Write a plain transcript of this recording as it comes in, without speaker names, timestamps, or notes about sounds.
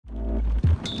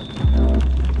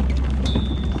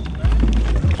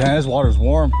Man, this water's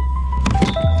warm.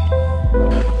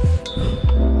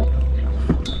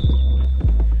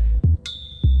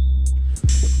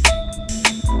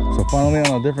 So finally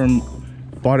on a different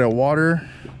body of water,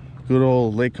 good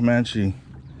old Lake Camanche.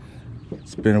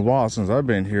 It's been a while since I've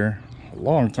been here, a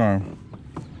long time.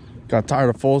 Got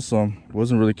tired of Folsom,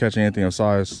 wasn't really catching anything of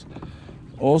size.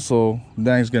 Also,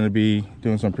 Dang's gonna be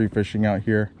doing some pre-fishing out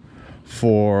here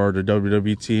for the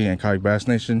WWT and Kayak Bass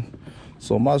Nation.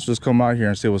 So I might as well just come out here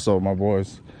and see what's up with my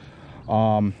boys.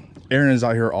 Aaron is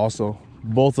out here also.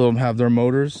 Both of them have their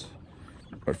motors,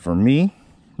 but for me,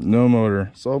 no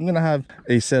motor. So I'm gonna have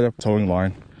a setup towing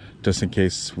line just in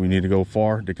case we need to go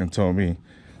far, they can tow me.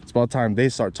 It's about time they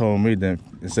start towing me then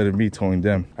instead of me towing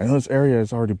them. I know this area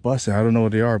is already busted. I don't know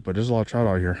what they are, but there's a lot of trout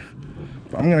out here.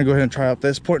 But I'm gonna go ahead and try out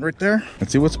this point right there and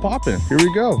see what's popping. Here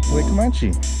we go, Lake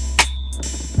Camanche.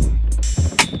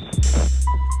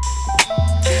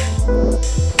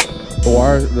 The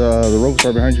wire, the ropes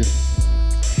are behind you.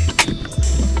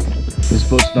 This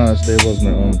boat's not as stable as my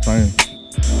own time.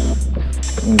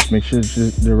 Just make sure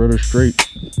the rudder's straight.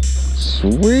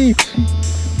 Sweet!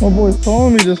 My boy's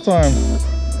towing me this time.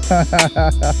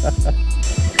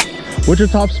 What's your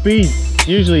top speed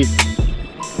usually?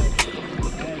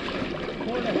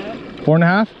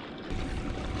 4.5.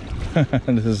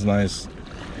 4.5? This is nice.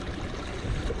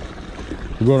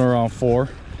 We're going around 4.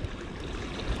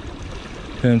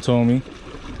 Him told me.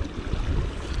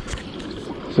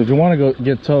 So if you want to go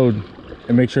get towed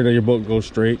and make sure that your boat goes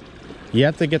straight, you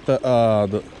have to get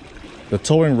the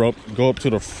towing rope, go up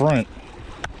to the front,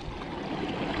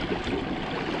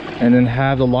 and then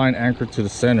have the line anchored to the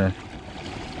center.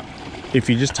 If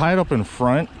you just tie it up in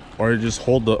front, or you just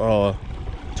hold the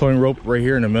towing rope right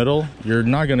here in the middle, you're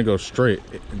not gonna go straight.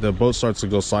 The boat starts to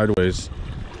go sideways,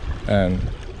 and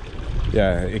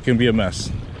yeah, it can be a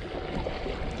mess.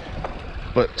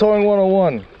 But towing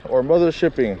 101 or mother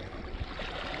shipping.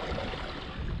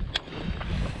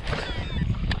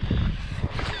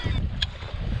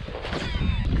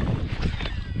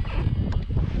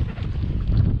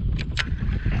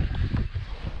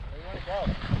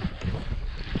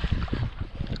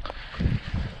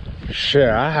 Shit,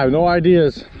 I have no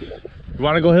ideas. You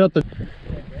want to go hit up the...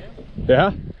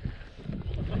 Yeah?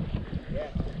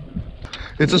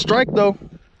 It's a strike though.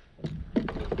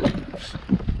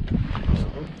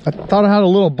 I thought I had a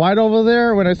little bite over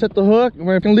there when I set the hook.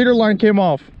 My leader line came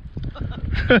off.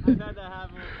 I've had that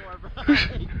happen before, bro.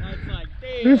 That's like,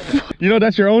 damn. You know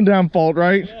that's your own damn fault,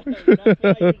 right? Yeah, that's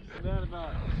what I used to mad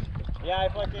about. Yeah,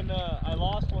 I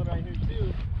lost one right here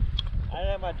too. I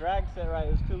didn't have my drag set right.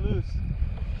 It was too loose.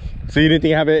 So you didn't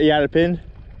think you had it pinned?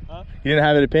 Huh? You didn't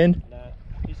have it pinned? Nah,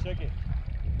 he shook it.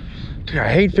 Dude,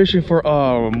 I hate fishing for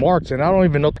marks, and I don't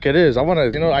even know what it is. I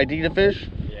want to, ID the fish.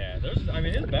 Yeah, there's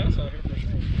bass out here for sure.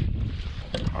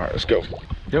 All right, let's go.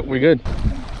 Yep, we good.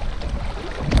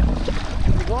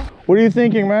 What are you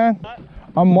thinking, man?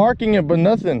 I'm marking it, but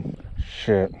nothing.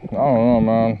 Shit, I don't know,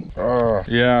 man.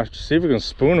 Yeah, see if we can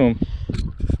spoon them.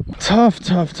 Tough.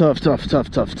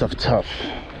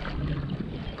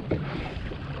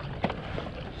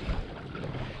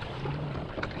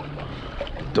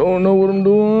 Don't know what I'm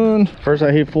doing. First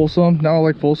I hate Folsom, now I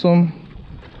like Folsom.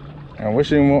 I'm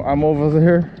wishing I'm over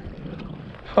there.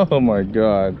 Oh my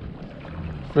god.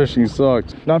 Fishing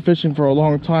sucks. Not fishing for a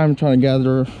long time, trying to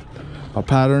gather a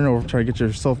pattern or try to get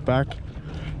yourself back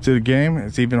to the game.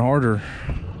 It's even harder.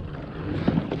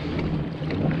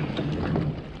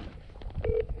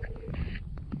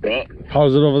 Bro.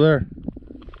 How's it over there?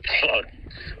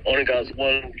 Only got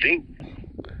one dink.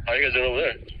 How you guys doing over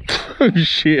there?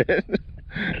 Shit.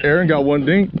 Aaron got one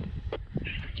dink.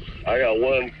 I got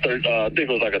one, I think it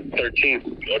was like a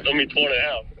 13. I mean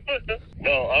 12.5.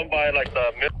 No, I'm by like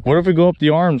the mid. What if we go up the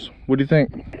arms? What do you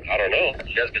think? I don't know.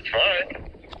 You guys could try.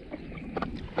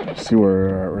 Let's see where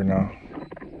we're at right now.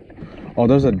 Oh,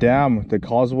 there's a dam, the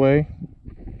causeway.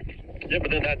 Yeah,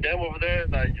 but then that dam over there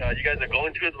that you guys are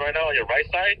going to right now on your right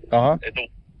side, it's a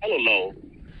hella low.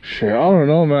 Shit, I don't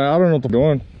know, man. I don't know what they're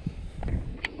doing.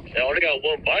 Yeah, I only got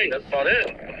one bite. That's about it.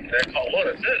 I caught one.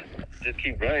 That's it. Just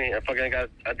keep running. I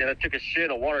took a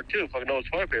shit of water too. Fucking no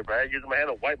toilet paper. I used my hand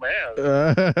to wipe my hands.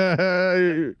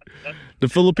 The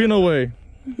Filipino way.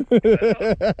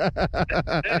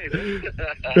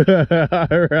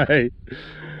 All right.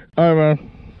 All right, man.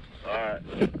 All right.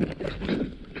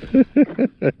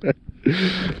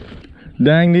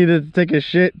 Dang needed to take a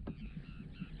shit,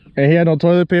 and he had no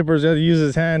toilet paper, so he had to use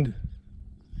his hand.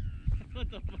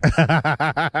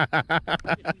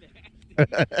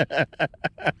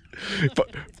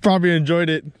 Probably enjoyed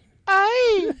it.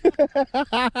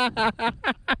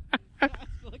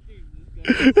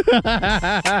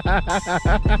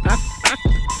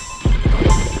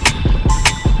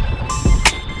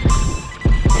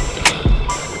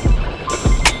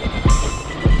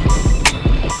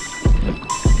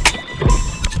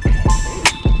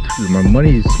 My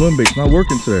money swim bait's not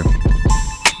working today.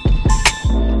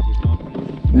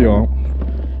 Yeah.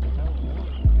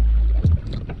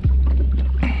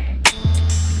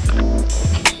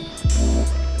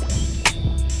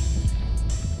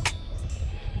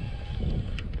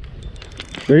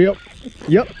 There you go.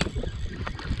 Yep.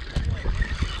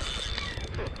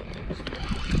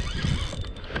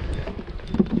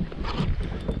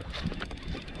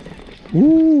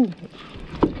 Woo.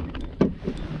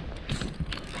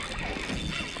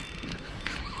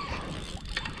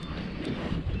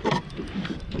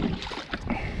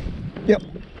 Yep.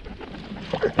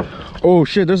 Oh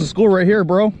shit, there's a school right here,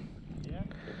 bro.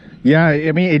 Yeah,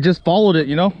 I mean, it just followed it,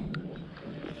 you know?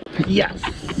 Yes.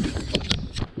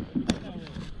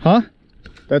 Huh?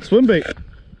 That swim bait.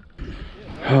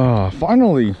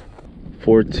 Finally.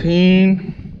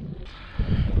 14.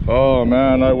 Oh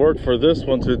man, I worked for this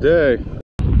one today.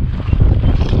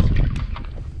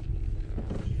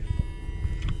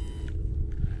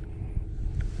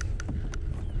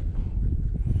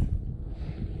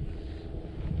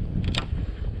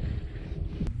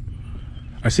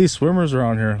 I see swimmers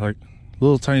around here, like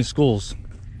little tiny schools.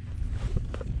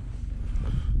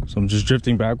 So I'm just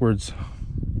drifting backwards.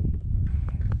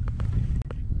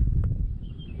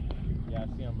 Yeah, I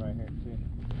see them right here too.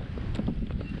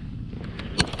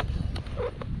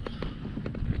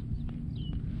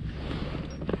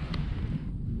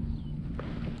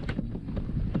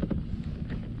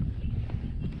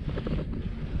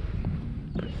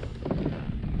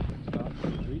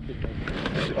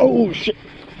 Oh shit.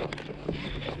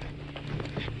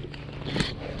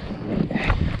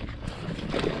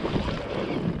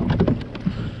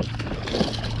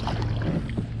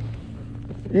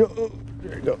 Yo,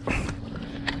 there you go.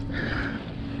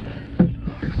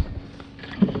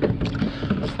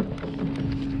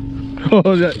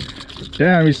 Oh,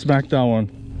 damn, he smacked that one.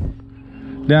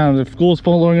 Damn, the school's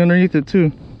following underneath it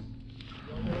too.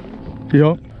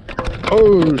 Yup.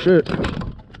 Oh shit.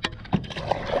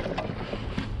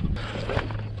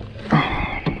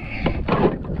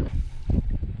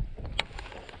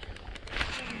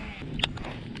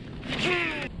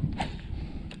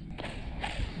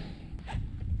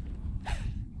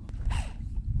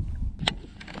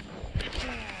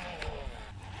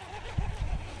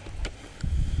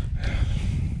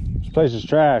 This place is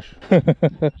trash.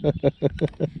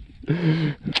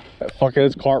 Fucking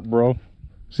it's carp, bro.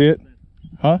 See it?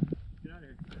 Huh?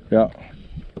 Yeah.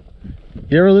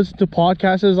 You ever listen to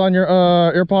podcasts on your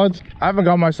AirPods? I haven't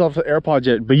got myself an AirPod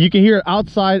yet, but you can hear it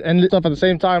outside and stuff at the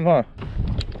same time, huh?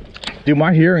 Dude,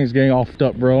 my hearing's getting all fucked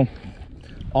up, bro.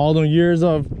 All them years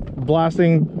of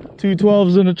blasting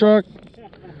 212s in the truck,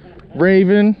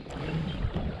 Raven.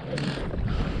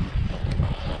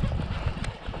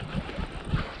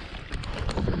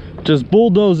 Just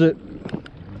bulldoze it.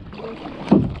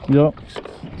 Yep.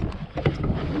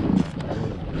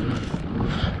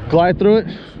 Glide through it.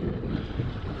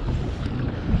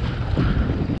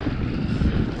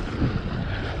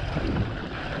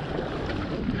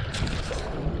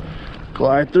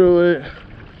 Glide through it.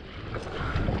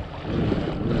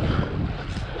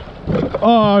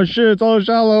 Oh shit, it's all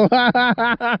shallow.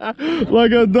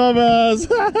 Like a dumbass.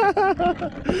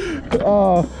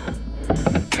 Oh.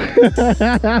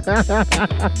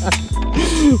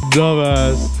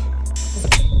 Dumbass.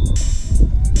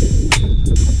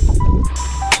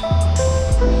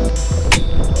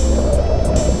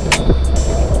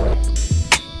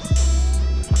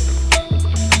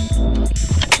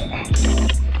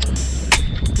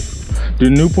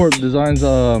 Dude, Newport designs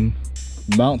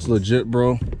mounts legit,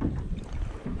 bro.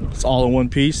 It's all in one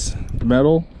piece,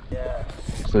 metal. Yeah.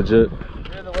 It's legit.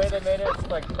 Dude, the way they made it,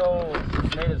 like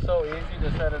made it so easy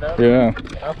to set it up. Yeah.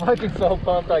 I'm fucking so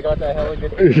pumped I got that hella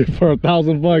good. For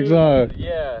 $1,000, huh?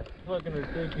 Yeah, fucking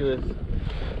ridiculous.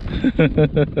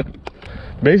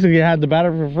 Basically, you had the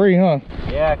battery for free, huh?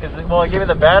 Yeah, cause well, it gave me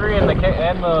the battery and the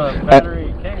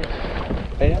battery case.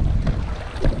 Yeah.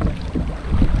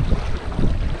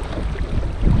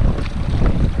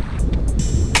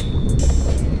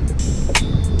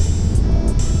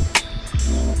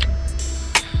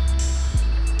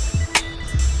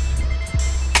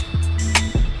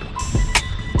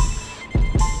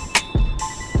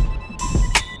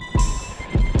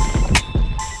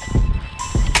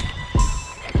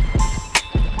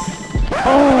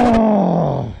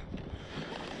 Oh.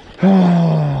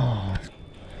 Oh.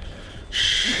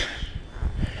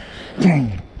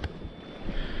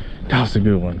 That's a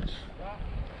good one.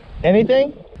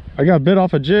 Anything? I got bit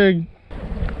off a jig.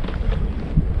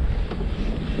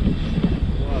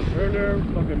 Turner,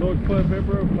 fucking no toilet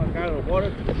paper, fuck out of the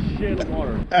water, shit in the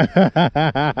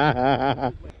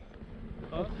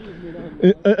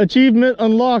water. Achievement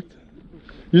unlocked.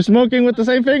 You're smoking with the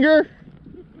same finger?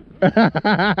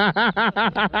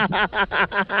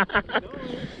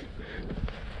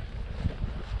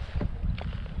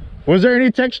 Was there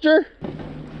any texture?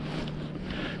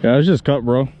 Yeah, it's just cut,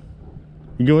 bro.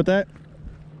 You good with that?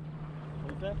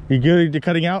 What's that? You good at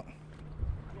cutting out?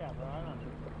 Yeah, bro, I don't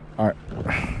know. All right.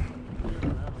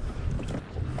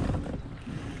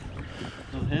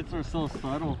 Those hits are so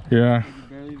subtle. Yeah. You can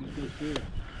barely even feel shit.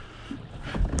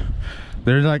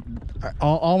 They're like,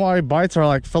 all my bites are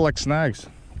like, feel like snags.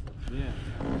 Yeah.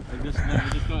 Like this, they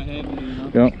just got heavy, you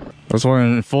know? Yep. That's why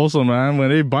in Folsom, man, when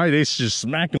they bite, they just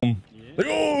smack them. Yeah. Like,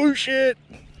 oh shit.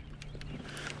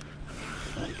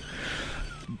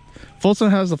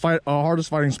 Folsom has the hardest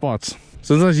fighting spots.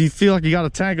 Sometimes you feel like you got a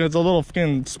tag and it's a little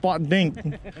fucking spot dink.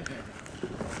 And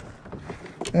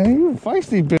you're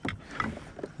feisty, bitch.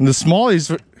 And the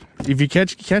smallies, if you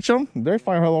catch them, they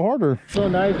fight a little harder. So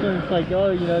nice when it's like,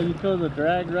 oh, you know, you feel the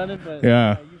drag running, but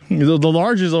Yeah. The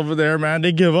larges over there, man,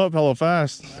 they give up hella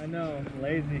fast. I know,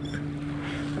 lazy.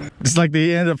 It's like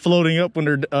they end up floating up when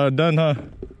they're done, huh?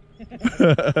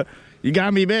 You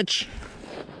got me, bitch.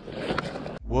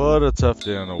 What a tough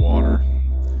day on the water.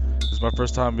 This is my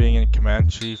first time being in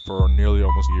Camanche for nearly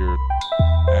almost a year,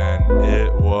 and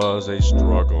it was a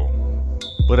struggle.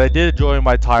 But I did enjoy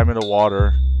my time in the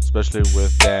water, especially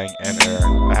with Dang and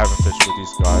Aaron. I haven't fished with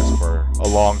these guys for a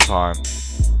long time.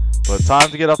 But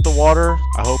time to get off the water.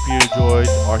 I hope you enjoyed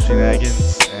our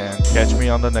shenanigans, and catch me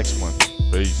on the next one.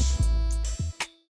 Peace.